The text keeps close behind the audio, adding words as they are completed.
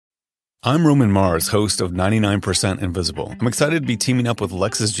I'm Roman Mars, host of 99% Invisible. I'm excited to be teaming up with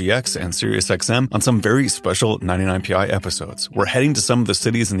Lexus GX and SiriusXM on some very special 99PI episodes. We're heading to some of the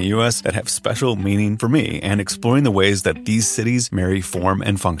cities in the U.S. that have special meaning for me and exploring the ways that these cities marry form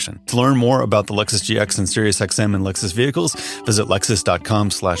and function. To learn more about the Lexus GX and SiriusXM and Lexus vehicles, visit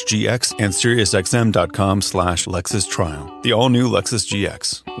lexus.com/GX and SiriusXM.com/Lexus Trial. The all-new Lexus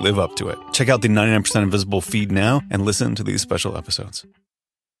GX. Live up to it. Check out the 99% Invisible feed now and listen to these special episodes.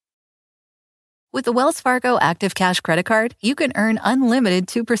 With the Wells Fargo Active Cash Credit Card, you can earn unlimited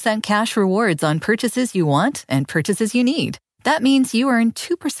 2% cash rewards on purchases you want and purchases you need. That means you earn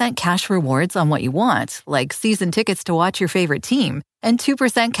 2% cash rewards on what you want, like season tickets to watch your favorite team, and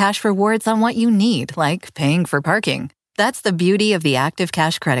 2% cash rewards on what you need, like paying for parking. That's the beauty of the Active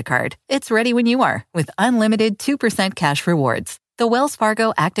Cash Credit Card. It's ready when you are, with unlimited 2% cash rewards. The Wells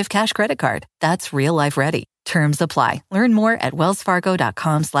Fargo Active Cash Credit Card. That's real life ready. Terms apply. Learn more at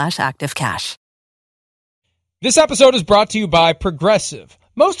wellsfargo.com/activecash. This episode is brought to you by Progressive.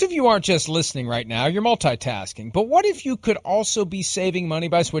 Most of you aren't just listening right now, you're multitasking. But what if you could also be saving money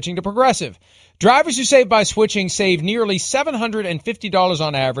by switching to Progressive? Drivers who save by switching save nearly $750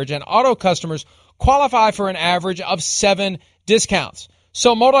 on average, and auto customers qualify for an average of 7 discounts.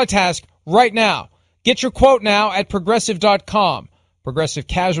 So multitask right now. Get your quote now at Progressive.com. Progressive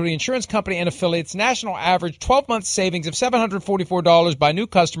Casualty Insurance Company and affiliates national average 12-month savings of $744 by new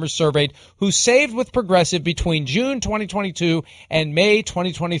customers surveyed who saved with Progressive between June 2022 and May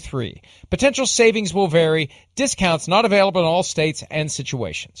 2023. Potential savings will vary. Discounts not available in all states and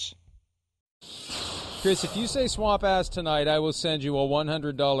situations. Chris, if you say swamp ass tonight, I will send you a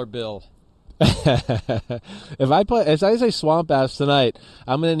 $100 bill. If I say swamp ass tonight,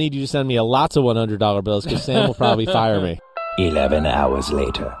 I'm going to need you to send me lots of $100 bills because Sam will probably fire me. 11 hours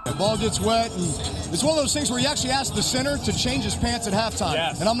later. The ball gets wet, and it's one of those things where you actually ask the center to change his pants at halftime.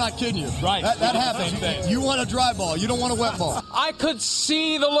 Yes. And I'm not kidding you. Right. That happens. You want a dry ball. You don't want a wet ball. I could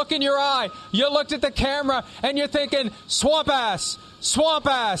see the look in your eye. You looked at the camera, and you're thinking, swamp ass, swamp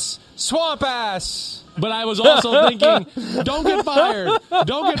ass, swamp ass. But I was also thinking, don't get fired.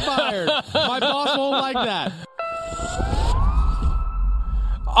 Don't get fired. My boss won't like that.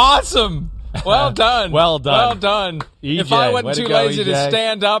 Awesome. Well done. Well done. Well done. EJ, if I wasn't too lazy to EJ.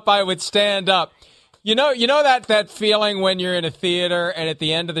 stand up, I would stand up. You know that feeling when you're in a theater and at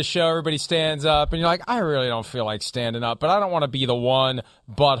the end of the show everybody stands up and you're like, I really don't feel like standing up, but I don't want to be the one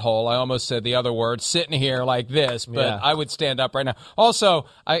butthole. I almost said the other word, sitting here like this, but Yeah. I would stand up right now. Also,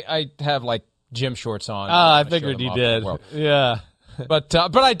 I have like gym shorts on. I figured you did. Yeah. But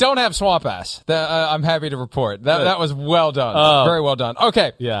I don't have swamp ass. I'm happy to report. That was well done. Very well done.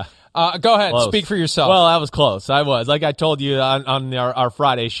 Okay. Yeah. Go ahead. Close. Speak for yourself. Well, I was close. I was. Like I told you on our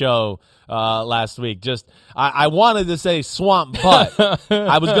Friday show last week, I wanted to say swamp, but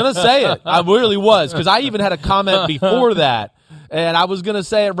I was going to say it. I really was, because I even had a comment before that, and I was going to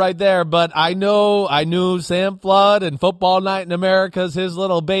say it right there, but I knew Sam Flood and Football Night in America is his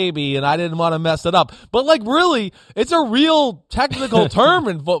little baby, and I didn't want to mess it up. But, like, really, it's a real technical term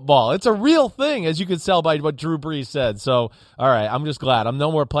in football. It's a real thing, as you can tell by what Drew Brees said. So, all right, I'm just glad. I'm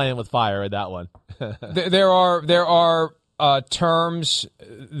no more playing with fire at that one. There are terms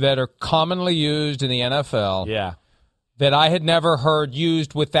that are commonly used in the NFL that I had never heard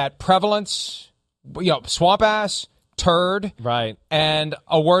used with that prevalence. Swamp ass, turd, right, and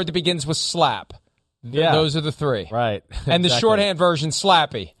a word that begins with slap. Yeah. Those are the three. Right. And the shorthand version,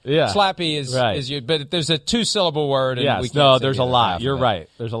 slappy. Yeah. Slappy is you, but there's a 2-syllable word. And yes. we can't No, say there's a either lot. half You're of it. right.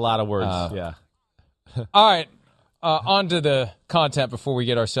 There's a lot of words. Yeah. All right. On to the content before we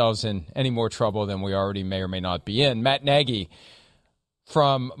get ourselves in any more trouble than we already may or may not be in. Matt Nagy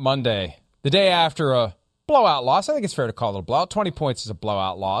from Monday, the day after a blowout loss. I think it's fair to call it a blowout. 20 points is a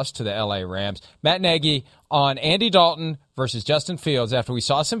blowout loss to the L.A. Rams. Matt Nagy on Andy Dalton versus Justin Fields. After we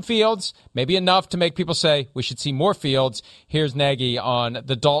saw some Fields, maybe enough to make people say we should see more Fields. Here's Nagy on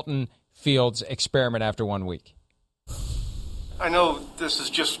the Dalton-Fields experiment after 1 week. I know this is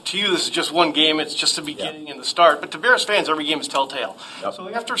just one game. It's just the beginning and the start. But to Bears fans, every game is telltale. Yep. So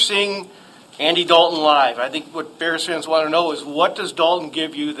after seeing Andy Dalton live, I think what Bears fans want to know is, what does Dalton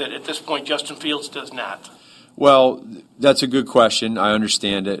give you that at this point Justin Fields does not? Well, that's a good question. I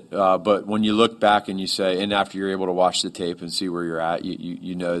understand it. But when you look back and you say, and after you're able to watch the tape and see where you're at,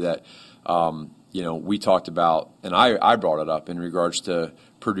 you know that, we talked about, and I brought it up in regards to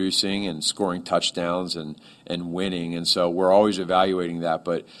producing and scoring touchdowns and winning. And so we're always evaluating that.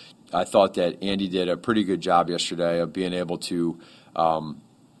 But I thought that Andy did a pretty good job yesterday of being able to,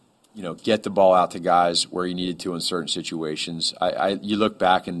 get the ball out to guys where he needed to in certain situations. You look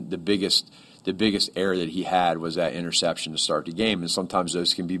back, and the biggest the biggest error that he had was that interception to start the game. And sometimes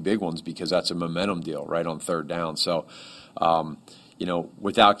those can be big ones because that's a momentum deal right on third down. So,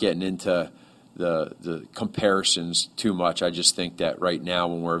 without getting into the comparisons too much, I just think that right now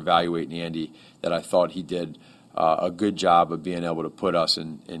when we're evaluating Andy, that I thought he did a good job of being able to put us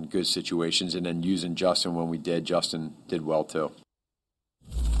in good situations, and then using Justin when we did. Justin did well too.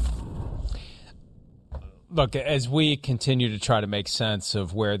 Look, as we continue to try to make sense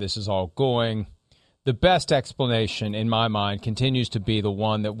of where this is all going, the best explanation in my mind continues to be the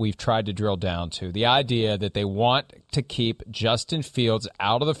one that we've tried to drill down to. The idea that they want to keep Justin Fields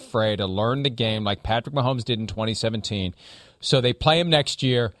out of the fray to learn the game like Patrick Mahomes did in 2017. So they play him next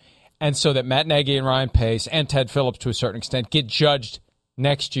year, and so that Matt Nagy and Ryan Pace and Ted Phillips to a certain extent get judged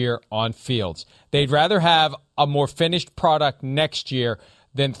next year on Fields. They'd rather have a more finished product next year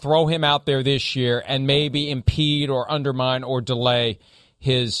than throw him out there this year and maybe impede or undermine or delay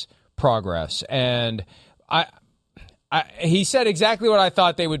his progress. And he said exactly what I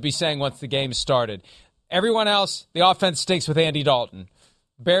thought they would be saying once the game started. Everyone else, the offense stinks with Andy Dalton.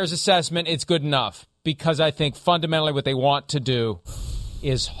 Bears assessment, it's good enough, because I think fundamentally what they want to do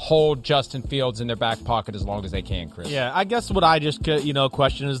is hold Justin Fields in their back pocket as long as they can, Chris. Yeah, I guess what I just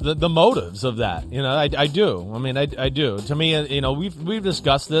question is the motives of that. I do. I mean, I do. To me, we've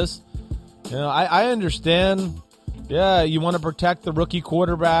discussed this. I understand. Yeah, you want to protect the rookie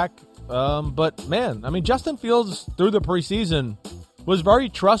quarterback, but man, I mean, Justin Fields through the preseason was very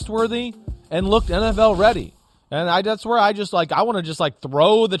trustworthy and looked NFL ready. And that's where I want to just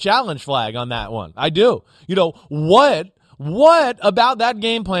throw the challenge flag on that one. I do. What about that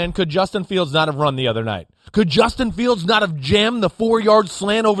game plan could Justin Fields not have run the other night? Could Justin Fields not have jammed the 4-yard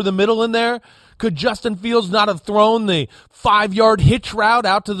slant over the middle in there? Could Justin Fields not have thrown the 5-yard hitch route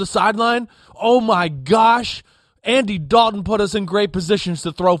out to the sideline? Oh my gosh. Andy Dalton put us in great positions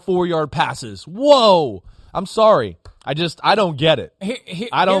to throw 4-yard passes. Whoa. I'm sorry. I don't get it.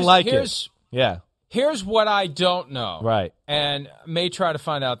 I don't like it. Yeah. Here's what I don't know. Right. And may try to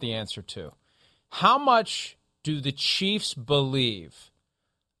find out the answer to. How much do the Chiefs believe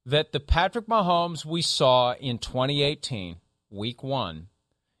that the Patrick Mahomes we saw in 2018, week 1,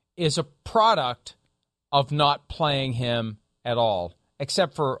 is a product of not playing him at all,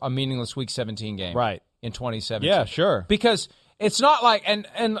 except for a meaningless week 17 game in 2017? Yeah, sure. Because it's not like, and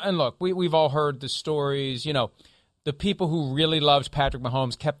look, we've all heard the stories, the people who really loved Patrick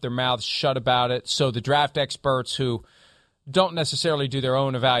Mahomes kept their mouths shut about it, so the draft experts who don't necessarily do their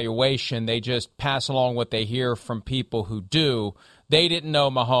own evaluation. They just pass along what they hear from people who do. They didn't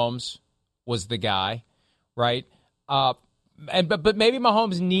know Mahomes was the guy, right? But maybe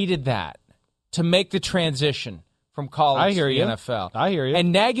Mahomes needed that to make the transition from college to the NFL. I hear you.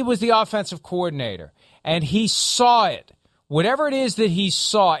 And Nagy was the offensive coordinator, and he saw it. Whatever it is that he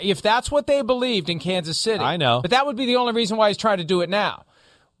saw, if that's what they believed in Kansas City. I know. But that would be the only reason why he's trying to do it now.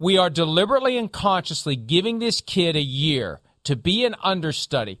 We are deliberately and consciously giving this kid a year to be an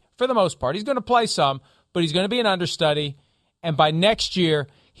understudy. For the most part, he's going to play some, but he's going to be an understudy. And by next year,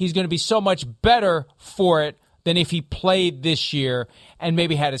 he's going to be so much better for it than if he played this year and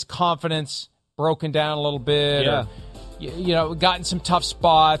maybe had his confidence broken down a little bit or gotten some tough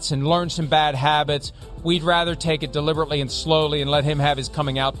spots and learned some bad habits. We'd rather take it deliberately and slowly and let him have his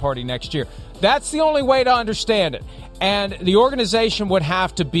coming out party next year. That's the only way to understand it. And the organization would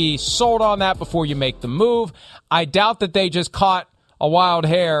have to be sold on that before you make the move. I doubt that they just caught a wild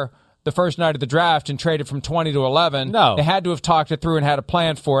hare the first night of the draft and traded from 20 to 11. No. They had to have talked it through and had a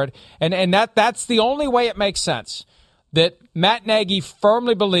plan for it. And that's the only way it makes sense. That Matt Nagy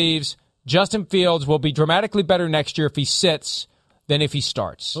firmly believes Justin Fields will be dramatically better next year if he sits than if he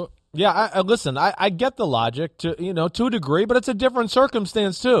starts. Yeah, listen, I get the logic to a degree, but it's a different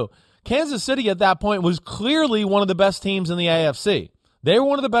circumstance too. Kansas City at that point was clearly one of the best teams in the AFC. They were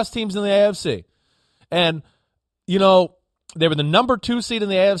one of the best teams in the AFC. And, they were the number 2 seed in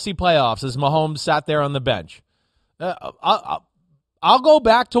the AFC playoffs as Mahomes sat there on the bench. I'll go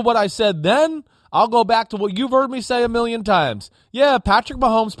back to what I said then. I'll go back to what you've heard me say a million times. Yeah, Patrick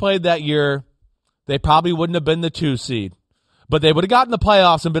Mahomes played that year. They probably wouldn't have been the 2 seed. But they would have gotten the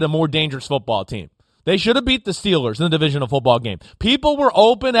playoffs and been a more dangerous football team. They should have beat the Steelers in the divisional football game. People were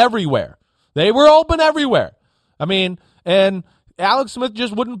open everywhere. They were open everywhere. I mean, and Alex Smith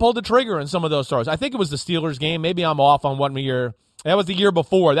just wouldn't pull the trigger in some of those throws. I think it was the Steelers game. Maybe I'm off on one year. That was the year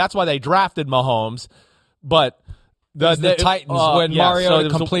before. That's why they drafted Mahomes. But the Titans when Mariota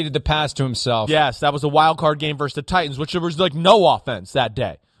completed the pass to himself. Yes, that was a wild card game versus the Titans, which there was no offense that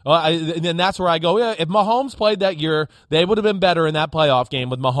day. And that's where I go, if Mahomes played that year, they would have been better in that playoff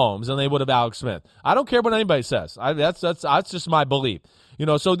game with Mahomes than they would have Alex Smith. I don't care what anybody says. That's just my belief.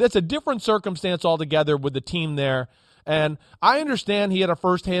 So that's a different circumstance altogether with the team there. And I understand he had a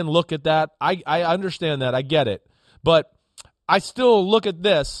firsthand look at that. I understand that. I get it. But I still look at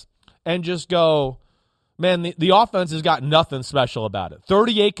this and just go, man, the offense has got nothing special about it.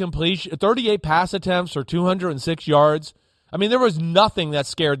 38 pass attempts for 206 yards. I mean, there was nothing that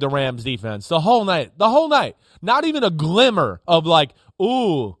scared the Rams defense the whole night. Not even a glimmer of like,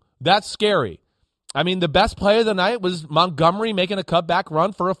 ooh, that's scary. I mean, the best play of the night was Montgomery making a cutback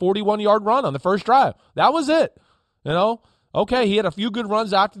run for a 41-yard run on the first drive. That was it. Okay, he had a few good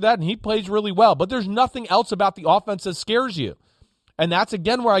runs after that, and he plays really well. But there's nothing else about the offense that scares you. And that's,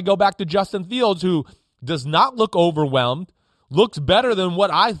 again, where I go back to Justin Fields, who does not look overwhelmed, looks better than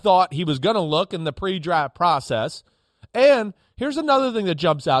what I thought he was going to look in the pre-draft process. And here's another thing that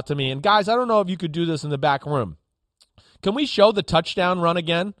jumps out to me. And, guys, I don't know if you could do this in the back room. Can we show the touchdown run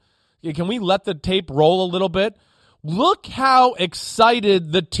again? Can we let the tape roll a little bit? Look how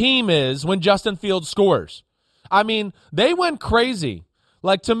excited the team is when Justin Fields scores. I mean, they went crazy.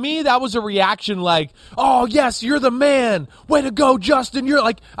 Like, to me, that was a reaction like, oh, yes, you're the man. Way to go, Justin. You're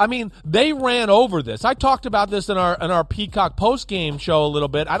like, I mean, they ran over this. I talked about this in our Peacock post-game show a little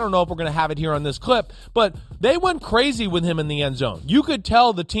bit. I don't know if we're going to have it here on this clip, but they went crazy with him in the end zone. You could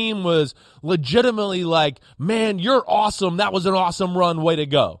tell the team was legitimately like, man, you're awesome. That was an awesome run. Way to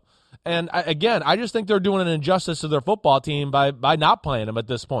go. And, again, I just think they're doing an injustice to their football team by not playing him at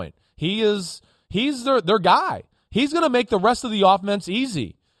this point. He's their guy. He's going to make the rest of the offense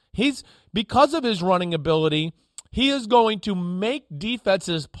easy. Because of his running ability, he is going to make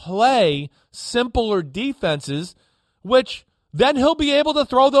defenses play simpler defenses, which then he'll be able to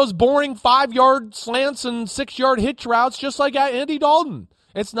throw those boring 5-yard slants and 6-yard hitch routes just like Andy Dalton.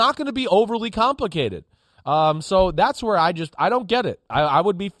 It's not going to be overly complicated. So that's where I don't get it. I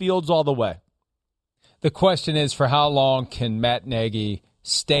would be Fields all the way. The question is, for how long can Matt Nagy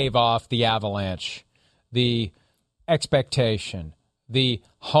stave off the avalanche, the expectation, the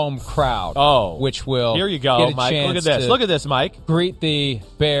home crowd, which will here you go, get a Mike. chance Look at this, Mike. Greet the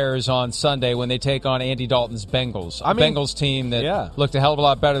Bears on Sunday when they take on Andy Dalton's Bengals. Bengals team that looked a hell of a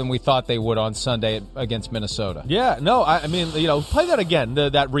lot better than we thought they would on Sunday against Minnesota. Yeah, no, I mean, play that again,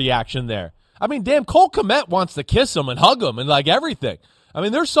 that reaction there. I mean, damn, Cole Kmet wants to kiss him and hug him and like everything. I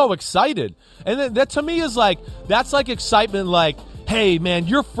mean, they're so excited. And that to me is like, that's like excitement like, hey, man,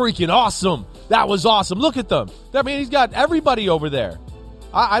 you're freaking awesome. That was awesome. Look at them. I mean, he's got everybody over there.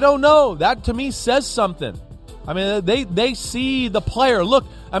 I don't know. That to me says something. I mean, they see the player. Look,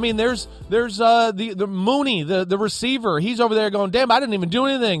 I mean, there's the Mooney, the receiver. He's over there going, damn, I didn't even do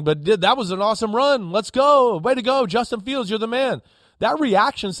anything, but that was an awesome run. Let's go. Way to go, Justin Fields. You're the man. That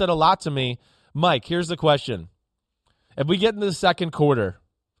reaction said a lot to me. Mike, here's the question. If we get into the second quarter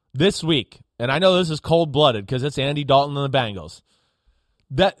this week, and I know this is cold-blooded because it's Andy Dalton and the Bengals,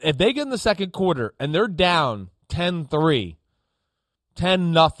 that if they get in the second quarter and they're down 10-3,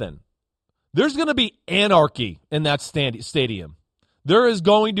 10-0, there's going to be anarchy in that stadium. There is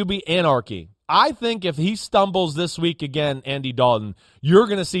going to be anarchy. I think if he stumbles this week again, Andy Dalton, you're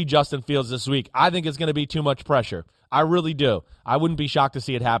going to see Justin Fields this week. I think it's going to be too much pressure. I really do. I wouldn't be shocked to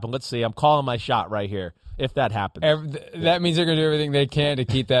see it happen. Let's see. I'm calling my shot right here if that happens. That means they're going to do everything they can to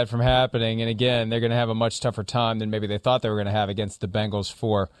keep that from happening. And, again, they're going to have a much tougher time than maybe they thought they were going to have against the Bengals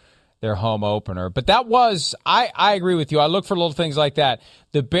for their home opener. But that was – I agree with you. I look for little things like that.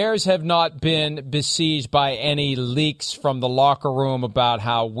 The Bears have not been besieged by any leaks from the locker room about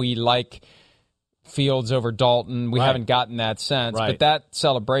how we like Fields over Dalton. We haven't gotten that sense. Right. But that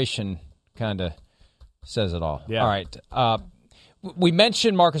celebration kind of says it all. Yeah. All right. We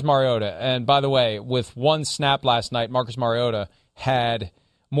mentioned Marcus Mariota, and by the way, with one snap last night, Marcus Mariota had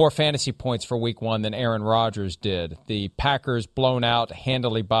more fantasy points for week one than Aaron Rodgers did. The Packers blown out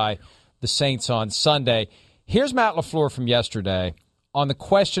handily by the Saints on Sunday. Here's Matt LaFleur from yesterday on the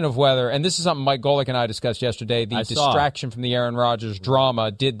question of whether, and this is something Mike Golick and I discussed yesterday, the distraction from the Aaron Rodgers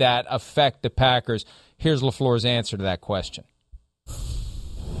drama, did that affect the Packers? Here's LaFleur's answer to that question.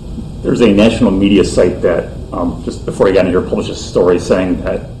 There's a national media site that, just before he got in here, published a story saying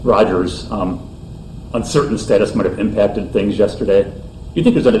that Rodgers' uncertain status might have impacted things yesterday. Do you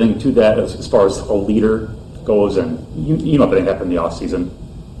think there's anything to that as far as a leader goes? And you know everything happened in the offseason.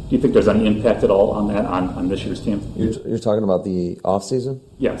 Do you think there's any impact at all on that, on this year's team? You're talking about the offseason?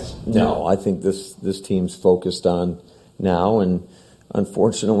 Yes. No, I think this team's focused on now, and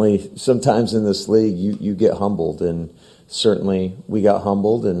unfortunately, sometimes in this league, you get humbled, and certainly we got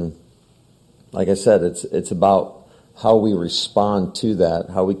humbled, and like I said, it's about how we respond to that,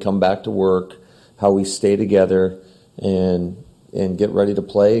 how we come back to work, how we stay together, and get ready to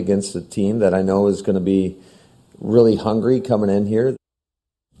play against a team that I know is going to be really hungry coming in here.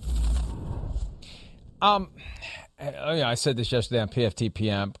 I said this yesterday on PFT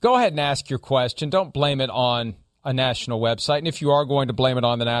PM. Go ahead and ask your question. Don't blame it on a national website. And if you are going to blame it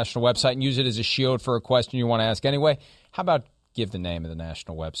on the national website and use it as a shield for a question you want to ask anyway, how about give the name of the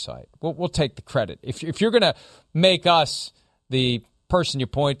national website? We'll take the credit. If you're going to make us the person you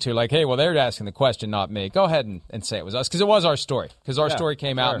point to, like, hey, well, they're asking the question, not me, go ahead and say it was us, because it was our story. Because our story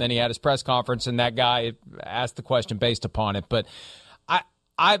came out, and then he had his press conference, and that guy asked the question based upon it. But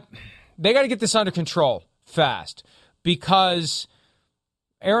they got to get this under control fast, because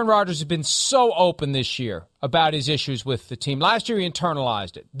Aaron Rodgers has been so open this year about his issues with the team. Last year, he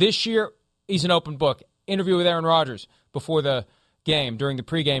internalized it. This year, he's an open book. Interview with Aaron Rodgers before the game, during the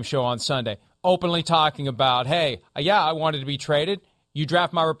pregame show on Sunday, openly talking about, hey, I wanted to be traded. You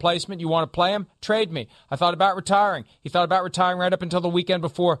draft my replacement. You want to play him? Trade me. I thought about retiring. He thought about retiring right up until the weekend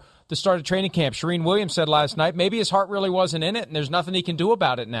before the start of training camp. Shereen Williams said last night, maybe his heart really wasn't in it, and there's nothing he can do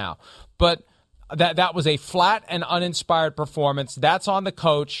about it now. But that was a flat and uninspired performance. That's on the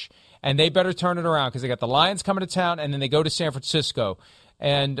coach, and they better turn it around, because they got the Lions coming to town, and then they go to San Francisco.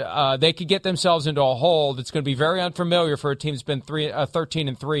 And they could get themselves into a hole that's going to be very unfamiliar for a team that's been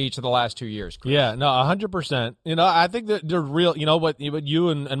 13-3 each of the last 2 years. Chris. Yeah, no, 100%. I think that there's real, what you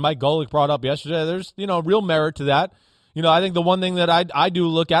and Mike Golick brought up yesterday, there's, real merit to that. I think the one thing that I do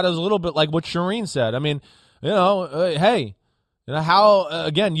look at is a little bit like what Shireen said. I mean, hey, how,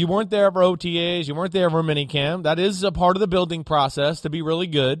 again, you weren't there for OTAs, you weren't there for minicamp. That is a part of the building process to be really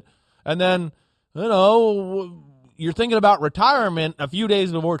good. And then, you're thinking about retirement a few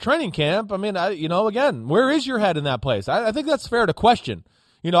days before training camp. I mean, again, where is your head in that place? I think that's fair to question.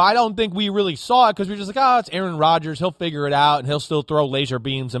 I don't think we really saw it, because we're just like, it's Aaron Rodgers. He'll figure it out, and he'll still throw laser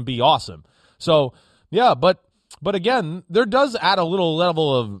beams and be awesome. So, yeah, but again, there does add a little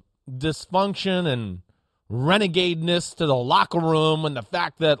level of dysfunction and renegadeness to the locker room, and the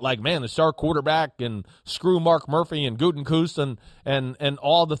fact that, like, man, the star quarterback and screw Mark Murphy and Gutekunst and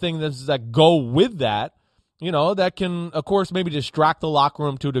all the things that go with that. That can, of course, maybe distract the locker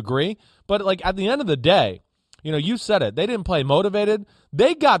room to a degree. But, like, at the end of the day, you said it. They didn't play motivated.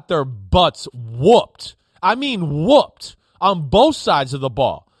 They got their butts whooped. I mean whooped on both sides of the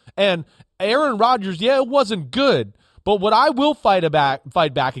ball. And Aaron Rodgers, it wasn't good. But what I will fight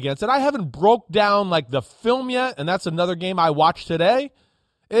back against, and I haven't broke down, like, the film yet, and that's another game I watched today,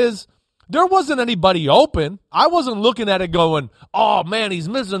 is there wasn't anybody open. I wasn't looking at it going, oh, man, he's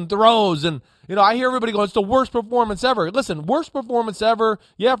missing throws, and I hear everybody going, it's the worst performance ever. Listen, worst performance ever,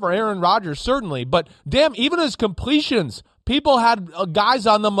 for Aaron Rodgers, certainly. But, damn, even his completions, people had guys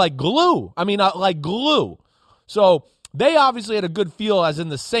on them like glue. I mean, like glue. So they obviously had a good feel, as in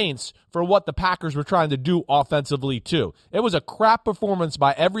the Saints, for what the Packers were trying to do offensively, too. It was a crap performance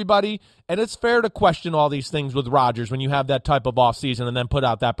by everybody, and it's fair to question all these things with Rodgers when you have that type of offseason and then put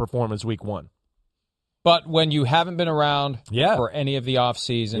out that performance week one. But when you haven't been around for any of the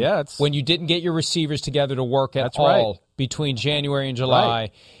offseason, when you didn't get your receivers together to work at all between January and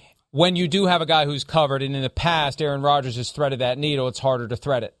July, when you do have a guy who's covered, and in the past Aaron Rodgers has threaded that needle, it's harder to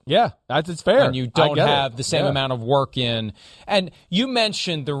thread it. Yeah, it's fair. When you don't have the same amount of work in. And you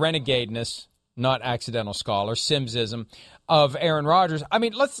mentioned the renegadeness, not accidental scholar, Simmsism, of Aaron Rodgers. I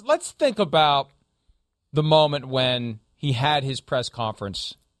mean, let's think about the moment when he had his press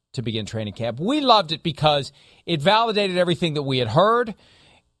conference to begin training camp. We loved it because it validated everything that we had heard.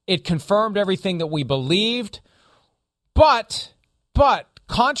 It confirmed everything that we believed. But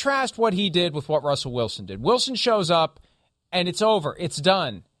contrast what he did with what Russell Wilson did. Wilson shows up, and it's over. It's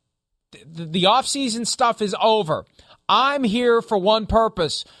done. The offseason stuff is over. I'm here for one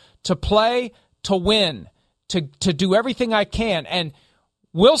purpose, to play, to win, to do everything I can. And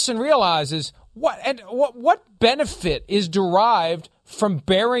Wilson realizes what benefit is derived from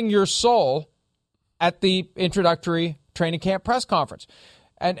bearing your soul at the introductory training camp press conference.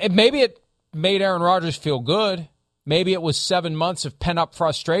 And maybe it made Aaron Rodgers feel good. Maybe it was 7 months of pent-up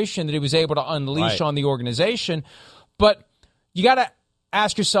frustration that he was able to unleash on the organization. But you got to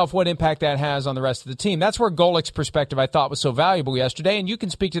ask yourself what impact that has on the rest of the team. That's where Golick's perspective, I thought, was so valuable yesterday, and you can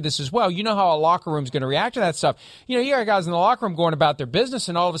speak to this as well. You know how a locker room's going to react to that stuff. You got guys in the locker room going about their business,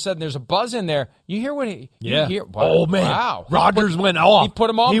 and all of a sudden there's a buzz in there. You hear what he... Yeah. Wow, man. Wow. Rodgers went off. He put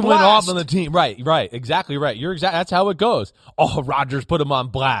him on blast. He went off on the team. Right. Exactly right. That's how it goes. Oh, Rodgers put him on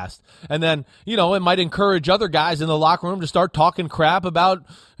blast. And then, it might encourage other guys in the locker room to start talking crap about,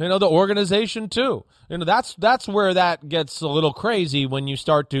 the organization too. That's where that gets a little crazy, when you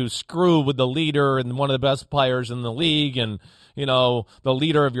start to screw with the leader and one of the best players in the league, and the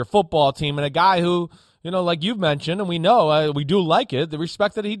leader of your football team, and a guy who, like you've mentioned, and we know we do like it, the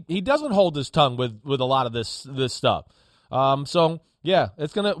respect that he doesn't hold his tongue with a lot of this stuff. So Yeah,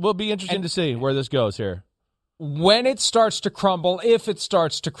 will be interesting to see where this goes here. When it starts to crumble, if it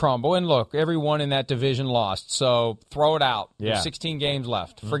starts to crumble, and look, everyone in that division lost, so throw it out. Yeah. There's 16 games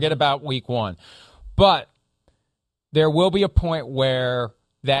left. Forget about week 1. But there will be a point where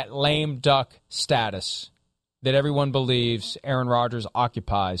that lame duck status that everyone believes Aaron Rodgers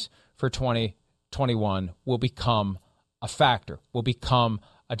occupies for 2021 will become a factor, will become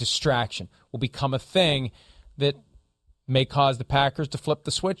a distraction, will become a thing that may cause the Packers to flip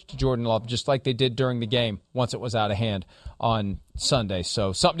the switch to Jordan Love, just like they did during the game once it was out of hand on Sunday.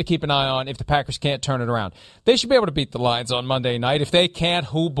 So something to keep an eye on if the Packers can't turn it around. They should be able to beat the Lions on Monday night. If they can't,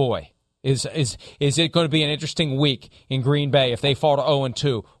 oh boy. Is it going to be an interesting week in Green Bay if they fall to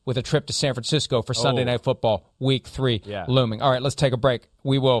 0-2 with a trip to San Francisco for Sunday Night Football, Week 3 looming? All right, let's take a break.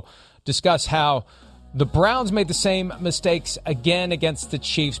 We will discuss how the Browns made the same mistakes again against the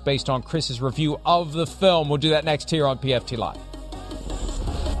Chiefs based on Chris's review of the film. We'll do that next here on PFT Live.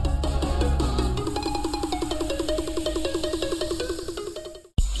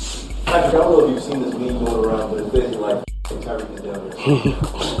 I don't know if you've seen this meme going around, but it's basically like Tyreek is down there.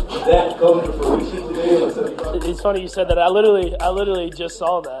 That coming to fruition today on 75. It's funny you said that. I literally just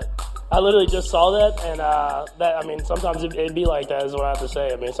saw that. And sometimes it'd be like that is what I have to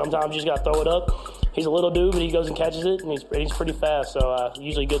say. I mean, sometimes you just got to throw it up. He's a little dude, but he goes and catches it, and he's pretty fast, so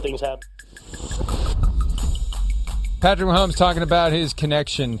usually good things happen. Patrick Mahomes talking about his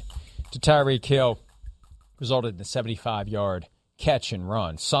connection to Tyreek Hill resulted in a 75-yard catch and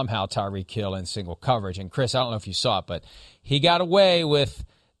run. Somehow Tyreek Hill in single coverage. And Chris, I don't know if you saw it, but he got away with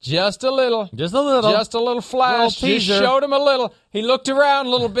just a little flash. Just showed him a little. He looked around a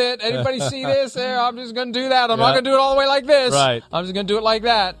little bit. Anybody see this? There, I'm just going to do that. I'm not going to do it all the way like this. Right. I'm just going to do it like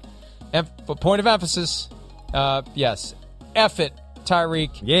that. And for point of emphasis, yes, F it,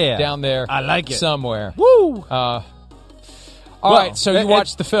 Tyreek, down there. I like it. Somewhere. Woo! All right, so you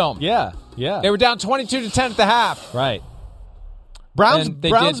watched the film. Yeah. They were down 22-10 at the half. Right. Browns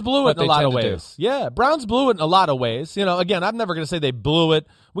blew it in a lot of ways. Yeah, Browns blew it in a lot of ways. You know, again, I'm never going to say they blew it.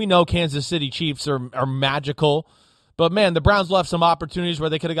 We know Kansas City Chiefs are magical. But, man, the Browns left some opportunities where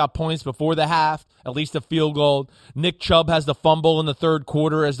they could have got points before the half, at least a field goal. Nick Chubb has the fumble in the third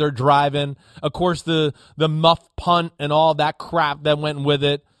quarter as they're driving. Of course, the muff punt and all that crap that went with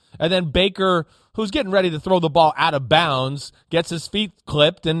it. And then Baker, who's getting ready to throw the ball out of bounds, gets his feet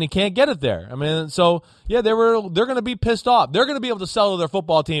clipped, and he can't get it there. I mean, so, yeah, they're going to be pissed off. They're going to be able to sell to their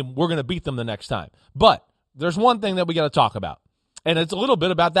football team, we're going to beat them the next time. But there's one thing that we got to talk about, and it's a little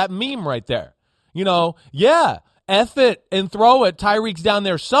bit about that meme right there. You know, F it and throw it. Tyreek's down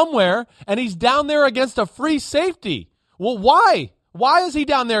there somewhere, and he's down there against a free safety. Well, why? Why is he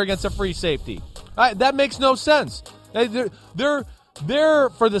down there against a free safety? That makes no sense. They're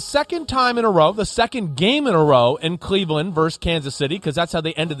for the second time in a row, the second game in a row in Cleveland versus Kansas City, because that's how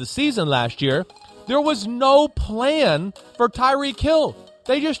they ended the season last year. There was no plan for Tyreek Hill.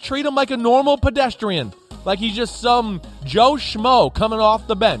 They just treat him like a normal pedestrian, like he's just some Joe Schmo coming off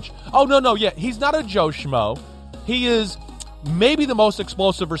the bench. Oh, no, he's not a Joe Schmo. He is maybe the most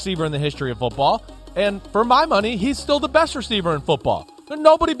explosive receiver in the history of football. And for my money, he's still the best receiver in football. There's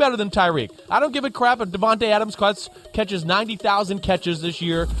nobody better than Tyreek. I don't give a crap if Devontae Adams catches 90,000 catches this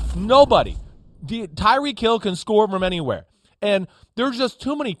year. Nobody. Tyreek Hill can score from anywhere. And there's just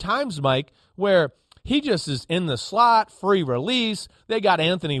too many times, Mike, where he just is in the slot, free release. They got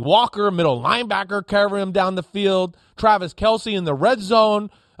Anthony Walker, middle linebacker, carrying him down the field. Travis Kelce in the red zone.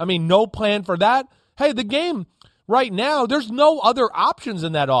 I mean, no plan for that. Hey, the game right now, there's no other options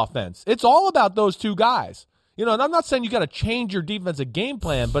in that offense. It's all about those two guys. You know, and I'm not saying you got to change your defensive game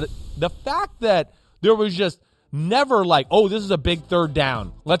plan, but the fact that there was just never like, oh, this is a big third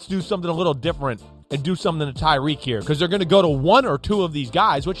down. Let's do something a little different and do something to Tyreek here, because they're going to go to one or two of these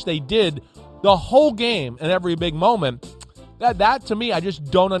guys, which they did the whole game and every big moment. That to me, I just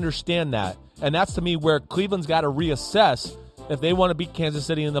don't understand that. And that's to me where Cleveland's got to reassess if they want to beat Kansas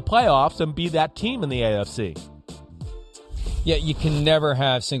City in the playoffs and be that team in the AFC. Yeah, you can never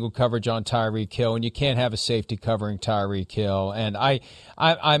have single coverage on Tyreek Hill, and you can't have a safety covering Tyreek Hill. And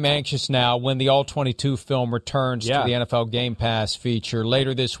I'm anxious now when the All-22 film returns to the NFL Game Pass feature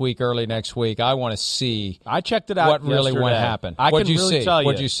later this week, early next week. I want to see I checked it out what really yesterday. went happen. What'd you see? Tell you.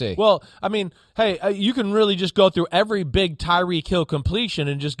 What'd you see? Well, I mean, hey, you can really just go through every big Tyreek Hill completion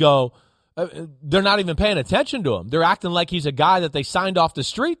and just go, they're not even paying attention to him. They're acting like he's a guy that they signed off the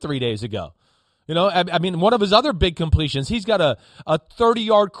street 3 days ago. You know, I mean, one of his other big completions, he's got a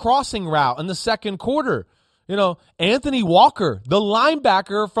 30-yard crossing route in the second quarter. You know, Anthony Walker, the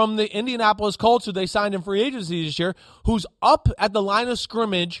linebacker from the Indianapolis Colts who they signed in free agency this year, who's up at the line of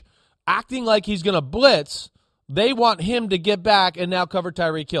scrimmage acting like he's going to blitz. They want him to get back and now cover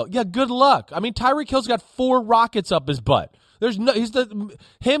Tyreek Hill. Yeah, good luck. I mean, Tyreek Hill's got 4 rockets up his butt. Him,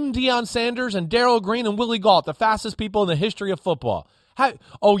 Deion Sanders, and Darryl Green and Willie Gault, the fastest people in the history of football.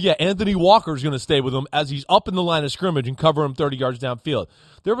 Anthony Walker's going to stay with him as he's up in the line of scrimmage and cover him 30 yards downfield.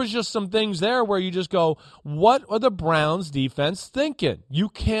 There was just some things there where you just go, what are the Browns defense thinking? You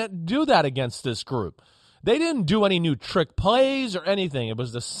can't do that against this group. They didn't do any new trick plays or anything. It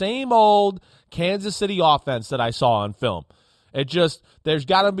was the same old Kansas City offense that I saw on film. There's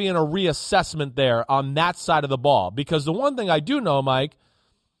got to be a reassessment there on that side of the ball. Because the one thing I do know, Mike,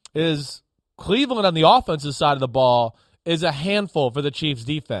 is Cleveland on the offensive side of the ball is a handful for the Chiefs'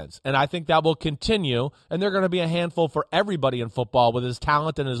 defense. And I think that will continue, and they're going to be a handful for everybody in football with as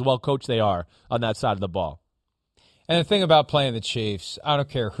talented and as well-coached they are on that side of the ball. And the thing about playing the Chiefs, I don't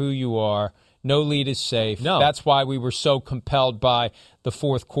care who you are, no lead is safe. No. That's why we were so compelled by the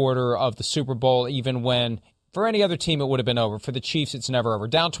fourth quarter of the Super Bowl, even when for any other team it would have been over. For the Chiefs, it's never over.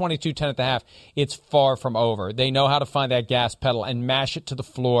 Down 22-10 at the half, it's far from over. They know how to find that gas pedal and mash it to the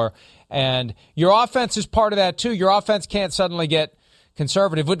floor. And your offense is part of that, too. Your offense can't suddenly get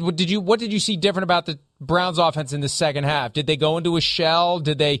conservative. What did you see different about the Browns' offense in the second half? Did they go into a shell?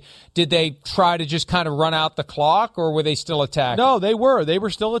 Did they try to just kind of run out the clock, or were they still attacking? No, they were. They were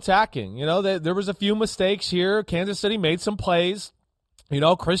still attacking. There was a few mistakes here. Kansas City made some plays.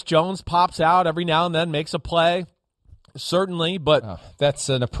 Chris Jones pops out every now and then, makes a play. Certainly, but that's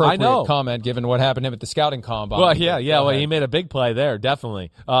an appropriate comment given what happened to him at the scouting combine. Well, yeah. Well, he made a big play there, definitely.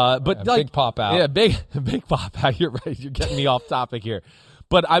 But big pop out. Yeah, big pop out. You're right. You're getting me off topic here.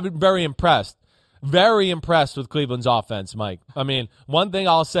 But I've been very impressed with Cleveland's offense, Mike. I mean, one thing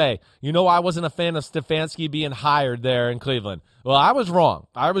I'll say, I wasn't a fan of Stefanski being hired there in Cleveland. Well, I was wrong.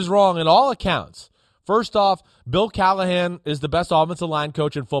 I was wrong in all accounts. First off, Bill Callahan is the best offensive line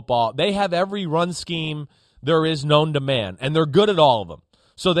coach in football. They have every run scheme there is known to man, and they're good at all of them.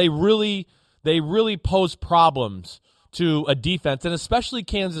 So they really pose problems to a defense, and especially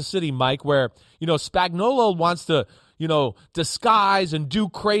Kansas City, Mike, where, Spagnuolo wants to, disguise and do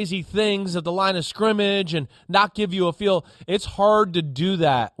crazy things at the line of scrimmage and not give you a feel. It's hard to do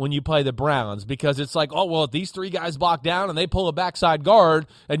that when you play the Browns because it's like, oh, well, if these 3 guys block down and they pull a backside guard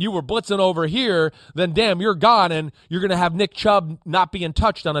and you were blitzing over here, then damn, you're gone and you're going to have Nick Chubb not being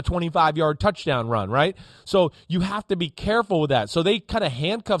touched on a 25-yard touchdown run, right? So you have to be careful with that. So they kind of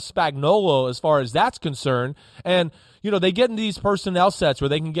handcuff Spagnuolo as far as that's concerned. And they get in these personnel sets where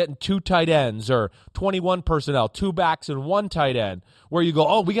they can get in 2 tight ends or 21 personnel, 2 backs and 1 tight end, where you go,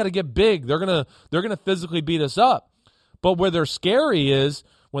 oh, we got to get big. They're gonna physically beat us up. But where they're scary is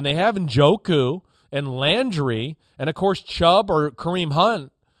when they have Njoku and Landry and, of course, Chubb or Kareem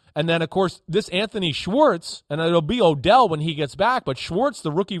Hunt, and then, of course, this Anthony Schwartz, and it'll be Odell when he gets back, but Schwartz,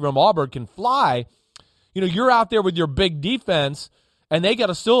 the rookie from Auburn, can fly. You're out there with your big defense, and they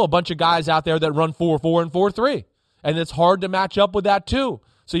got still a bunch of guys out there that run 4-4 and 4-3. And it's hard to match up with that, too.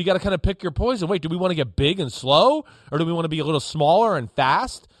 So you got to kind of pick your poison. Wait, do we want to get big and slow, or do we want to be a little smaller and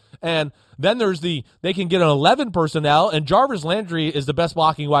fast? And then there's they can get an 11 personnel, and Jarvis Landry is the best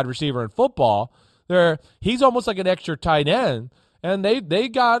blocking wide receiver in football. He's almost like an extra tight end. And they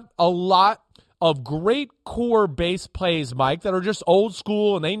got a lot of great core base plays, Mike, that are just old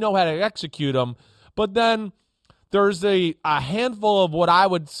school, and they know how to execute them. But then there's a handful of what I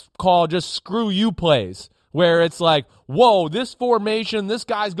would call just screw you plays, where it's like, whoa, this formation, this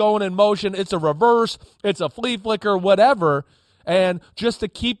guy's going in motion, it's a reverse, it's a flea flicker, whatever, and just to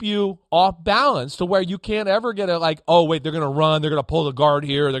keep you off balance to where you can't ever get oh, wait, they're going to run, they're going to pull the guard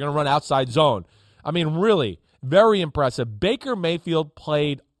here, they're going to run outside zone. I mean, really, very impressive. Baker Mayfield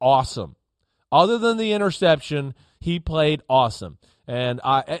played awesome. Other than the interception, he played awesome. And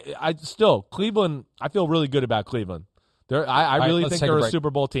I still, Cleveland, I feel really good about Cleveland. I really think they're a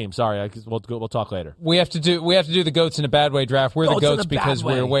Super Bowl team. Sorry, we'll talk later. We have to do the goats in a bad way draft. We're the goats because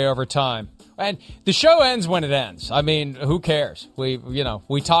we're way over time, and the show ends when it ends. I mean, who cares? We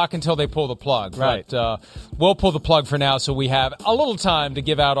talk until they pull the plug, right? But, we'll pull the plug for now, so we have a little time to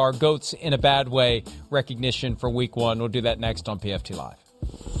give out our goats in a bad way recognition for Week 1. We'll do that next on PFT Live.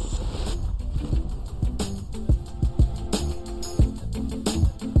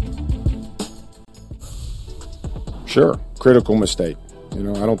 Sure, critical mistake. I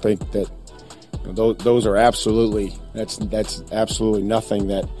don't think that those are absolutely that's absolutely nothing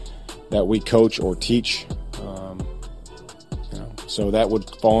that we coach or teach. So that would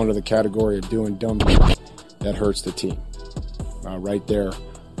fall into the category of doing dumb things that hurts the team. Right there,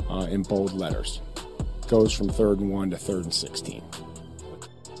 in bold letters, goes from 3rd and 1 to 3rd and 16.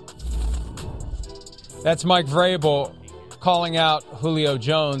 That's Mike Vrabel calling out Julio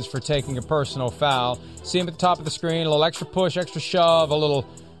Jones for taking a personal foul. See him at the top of the screen, a little extra push, extra shove, a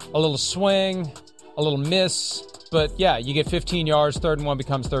little swing, a little miss. But, yeah, you get 15 yards, 3rd and 1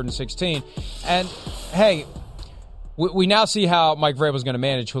 becomes 3rd and 16. And, hey, we now see how Mike Vrabel's going to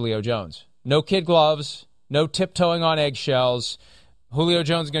manage Julio Jones. No kid gloves, no tiptoeing on eggshells. Julio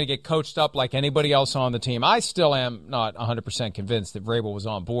Jones is going to get coached up like anybody else on the team. I still am not 100% convinced that Vrabel was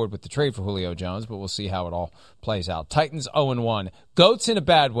on board with the trade for Julio Jones, but we'll see how it all plays out. Titans 0-1. Goats in a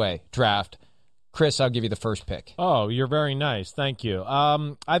bad way draft. Chris, I'll give you the first pick. Oh, you're very nice. Thank you.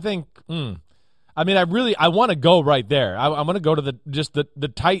 I think I want to go right there. I want to go to the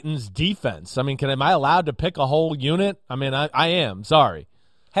Titans defense. I mean, am I allowed to pick a whole unit? I mean, I am. Sorry.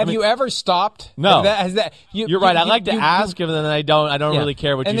 Have you ever stopped? No. You're right. I like to ask, and then I don't really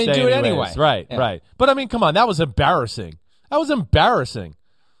care what you say. And they do it anyway. Right. But, I mean, come on. That was embarrassing. I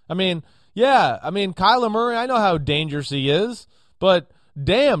mean, Kyler Murray, I know how dangerous he is, but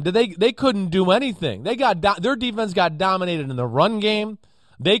damn, they couldn't do anything. Their defense got dominated in the run game.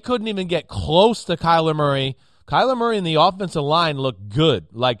 They couldn't even get close to Kyler Murray. Kyler Murray and the offensive line looked good.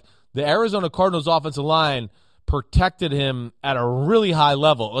 Like, the Arizona Cardinals offensive line protected him at a really high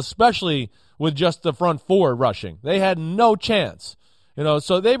level, especially with just the front four rushing. They had no chance.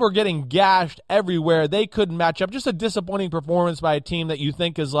 So they were getting gashed everywhere. They couldn't match up. Just a disappointing performance by a team that you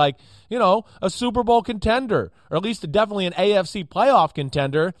think is like, a Super Bowl contender, or at least definitely an AFC playoff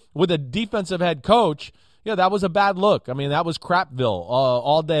contender with a defensive head coach. Yeah, that was a bad look. I mean, that was Crapville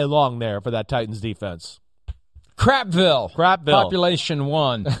all day long there for that Titans defense. Crapville. Population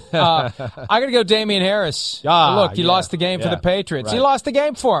 1. I got to go Damian Harris. Look, you lost the game for the Patriots. Right. You lost the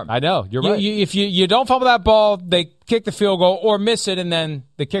game for him. I know. You're right. If you don't fumble that ball, they kick the field goal or miss it, and then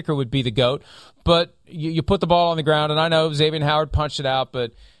the kicker would be the GOAT. But you put the ball on the ground, and I know Xavier Howard punched it out,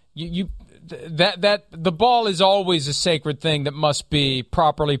 but that the ball is always a sacred thing that must be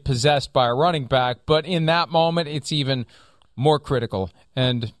properly possessed by a running back. But in that moment, it's even more critical.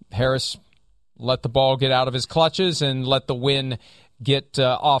 And Harris let the ball get out of his clutches and let the win get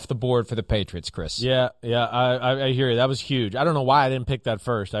off the board for the Patriots, Chris. Yeah, I hear you. That was huge. I don't know why I didn't pick that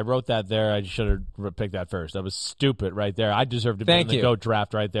first. I wrote that there. I should have picked that first. That was stupid right there. I deserve to be in the GOAT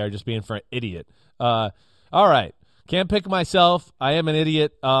draft right there, just being for an idiot. All right. Can't pick myself. I am an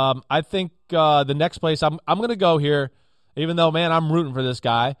idiot. I think the next place I'm going to go here, even though, man, I'm rooting for this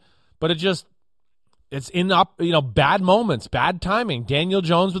guy, but it's in bad moments, bad timing. Daniel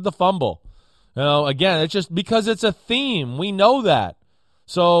Jones with the fumble. Again, it's just because it's a theme. We know that.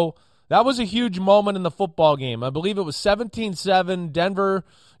 So that was a huge moment in the football game. I believe it was 17-7. Denver,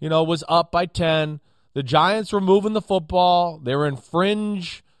 was up by 10. The Giants were moving the football. They were in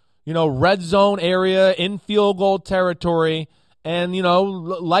fringe, red zone area, in field goal territory. And,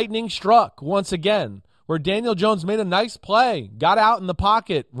 lightning struck once again, where Daniel Jones made a nice play, got out in the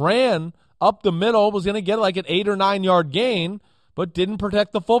pocket, ran up the middle, was going to get like an 8 or 9 yard gain, but didn't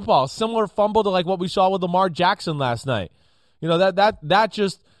protect the football. Similar fumble to like what we saw with Lamar Jackson last night. That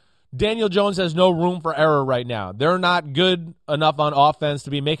just Daniel Jones has no room for error right now. They're not good enough on offense to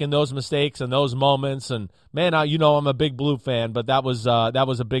be making those mistakes and those moments. And man, I'm a big Blue fan, but that was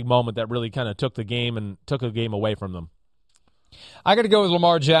a big moment that really kind of took the game away from them. I got to go with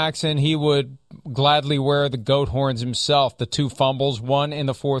Lamar Jackson. He would gladly wear the goat horns himself. The 2 fumbles, one in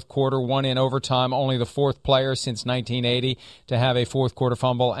the fourth quarter, one in overtime. Only the 4th player since 1980 to have a fourth quarter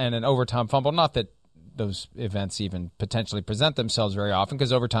fumble and an overtime fumble. Not that those events even potentially present themselves very often,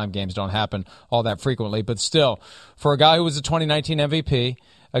 because overtime games don't happen all that frequently. But still, for a guy who was a 2019 MVP,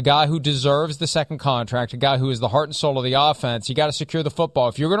 a guy who deserves the second contract, a guy who is the heart and soul of the offense, you got to secure the football.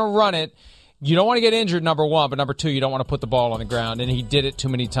 If you're going to run it, you don't want to get injured, number one, but number two, you don't want to put the ball on the ground, and he did it too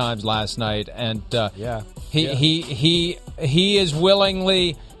many times last night. And he is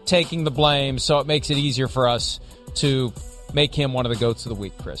willingly taking the blame, so it makes it easier for us to make him one of the GOATs of the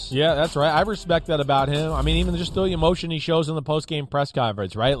week, Chris. Yeah, that's right. I respect that about him. I mean, even just the emotion he shows in the post-game press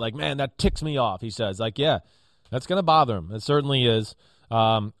conference, right? Like, man, that ticks me off, he says. Like, yeah, that's going to bother him. It certainly is.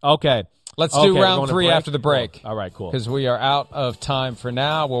 Okay. Let's do round 3 after the break. All right, cool. Because we are out of time for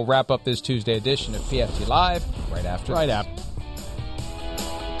now. We'll wrap up this Tuesday edition of PFT Live right after this.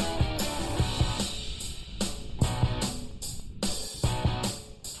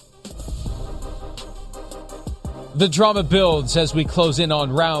 The drama builds as we close in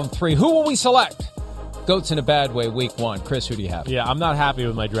on round 3. Who will we select? Goats in a bad way, week 1. Chris, who do you have? Yeah, I'm not happy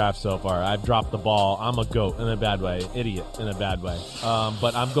with my draft so far. I've dropped the ball. I'm a goat in a bad way. Idiot in a bad way.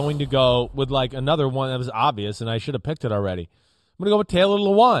 But I'm going to go with like another one that was obvious, and I should have picked it already. I'm going to go with Taylor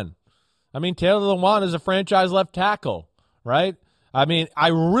Lewan. I mean, Taylor Lewan is a franchise left tackle, right? I mean, I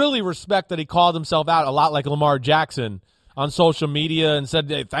really respect that he called himself out a lot like Lamar Jackson on social media and said,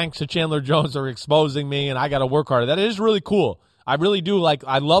 hey, thanks to Chandler Jones for exposing me, and I got to work harder. That is really cool. I really do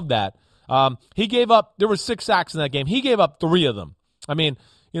I love that. He gave up, there were 6 sacks in that game. He gave up 3 of them. I mean,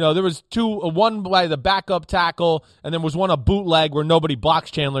 there was 2, one by the backup tackle, and then was one a bootleg where nobody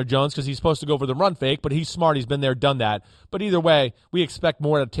blocks Chandler Jones because he's supposed to go for the run fake, but he's smart. He's been there, done that. But either way, we expect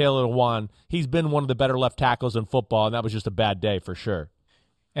more out of Taylor Lewan. He's been one of the better left tackles in football, and that was just a bad day for sure.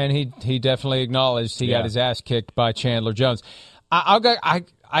 And he definitely acknowledged he got his ass kicked by Chandler Jones.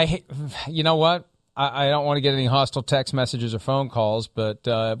 You know what? I don't want to get any hostile text messages or phone calls, but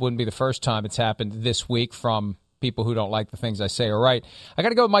it wouldn't be the first time it's happened this week from people who don't like the things I say or write. I got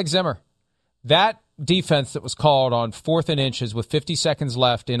to go with Mike Zimmer. That defense that was called on 4th and inches with 50 seconds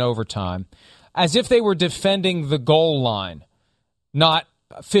left in overtime, as if they were defending the goal line, not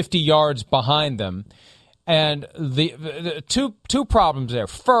 50 yards behind them. And the two problems there.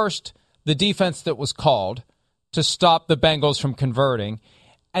 First, the defense that was called to stop the Bengals from converting.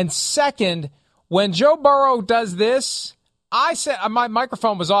 And second, when Joe Burrow does this, I said my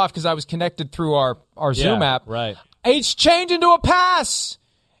microphone was off because I was connected through our Zoom app. Right. It's changed into a pass,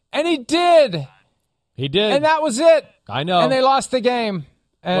 and he did. He did. And that was it. I know. And they lost the game.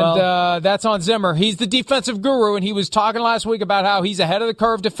 And that's on Zimmer. He's the defensive guru, and he was talking last week about how he's ahead of the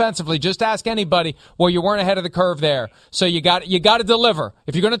curve defensively. Just ask anybody. Well, you weren't ahead of the curve there. So you got to deliver.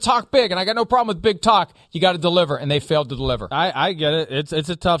 If you're going to talk big, and I got no problem with big talk, you got to deliver, and they failed to deliver. I get it. It's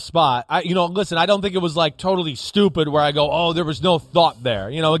a tough spot. Listen, I don't think it was totally stupid where I go, oh, there was no thought there.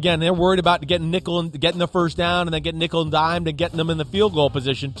 Again, they're worried about getting nickel and getting the first down, and then getting nickel and dimed and getting them in the field goal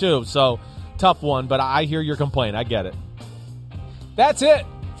position too. So tough one, but I hear your complaint. I get it. That's it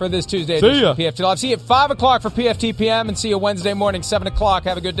for this Tuesday edition of PFT Live. See you at 5 o'clock for PFT PM, and see you Wednesday morning, 7 o'clock.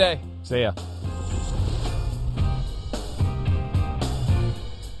 Have a good day. See ya.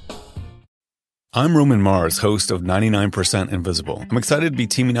 I'm Roman Mars, host of 99% Invisible. I'm excited to be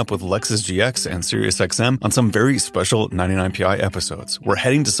teaming up with Lexus GX and SiriusXM on some very special 99PI episodes. We're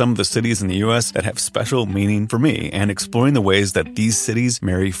heading to some of the cities in the U.S. that have special meaning for me and exploring the ways that these cities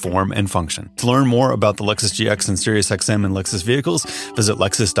marry form and function. To learn more about the Lexus GX and SiriusXM and Lexus vehicles, visit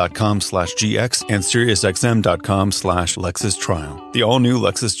lexus.com/GX and SiriusXM.com/Lexus Trial. The all-new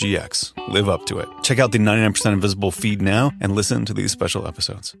Lexus GX. Live up to it. Check out the 99% Invisible feed now and listen to these special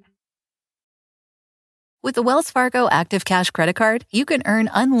episodes. With the Wells Fargo Active Cash Credit Card, you can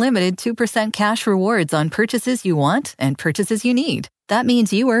earn unlimited 2% cash rewards on purchases you want and purchases you need. That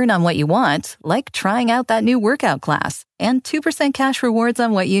means you earn on what you want, like trying out that new workout class, and 2% cash rewards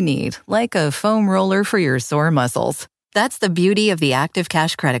on what you need, like a foam roller for your sore muscles. That's the beauty of the Active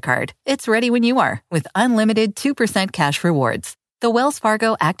Cash Credit Card. It's ready when you are, with unlimited 2% cash rewards. The Wells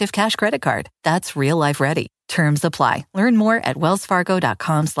Fargo Active Cash Credit Card. That's real life ready. Terms apply. Learn more at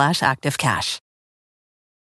wellsfargo.com/activecash.